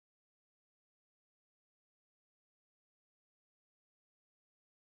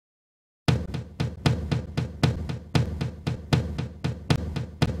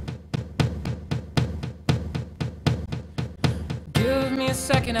a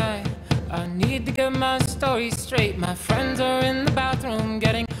second, I need to get my story straight. My friends are in the bathroom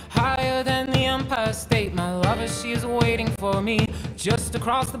getting higher than the Empire State. My lover, she is waiting for me just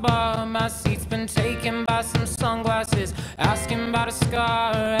across the bar. My seat's been taken by some sunglasses, asking about a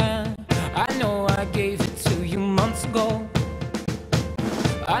scar. And I know I gave it to you months ago.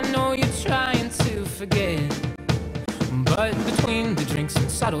 I know you're trying to forget, but between the drinks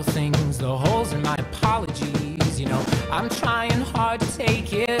and subtle things, the holes in my apologies, you know, I'm trying hard to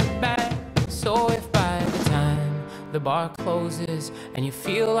take it back. So if by the time the bar closes and you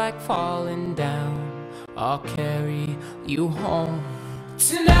feel like falling down, I'll carry you home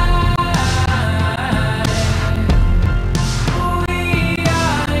tonight.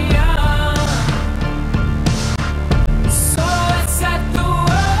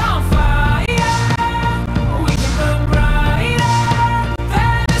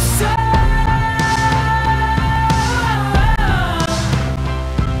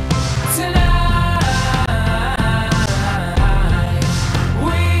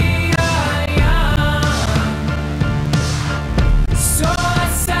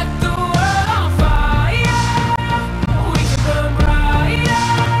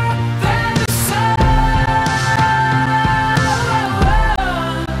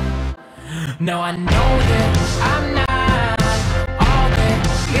 Now I know that I'm not all that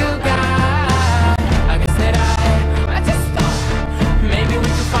you got. I guess that I just thought maybe we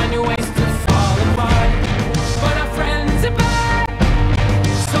could find new ways to fall apart. But our friends are back,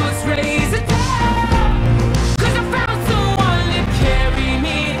 so let's raise it down. 'Cause I found someone to carry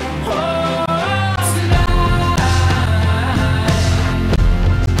me home tonight.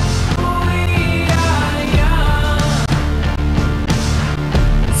 We are young,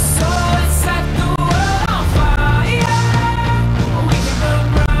 so let's set the world on fire. We can burn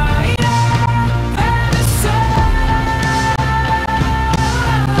brighter than the sun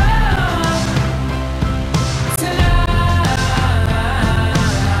tonight.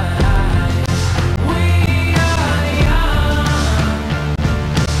 We are young,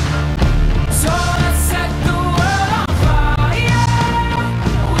 so let's set the world on fire.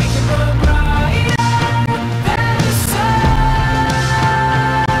 We can burn brighter than the sun.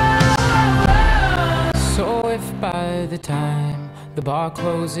 So if by the time the bar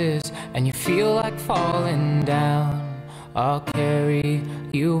closes and you feel like falling down, I'll carry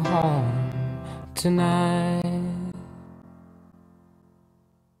you home tonight.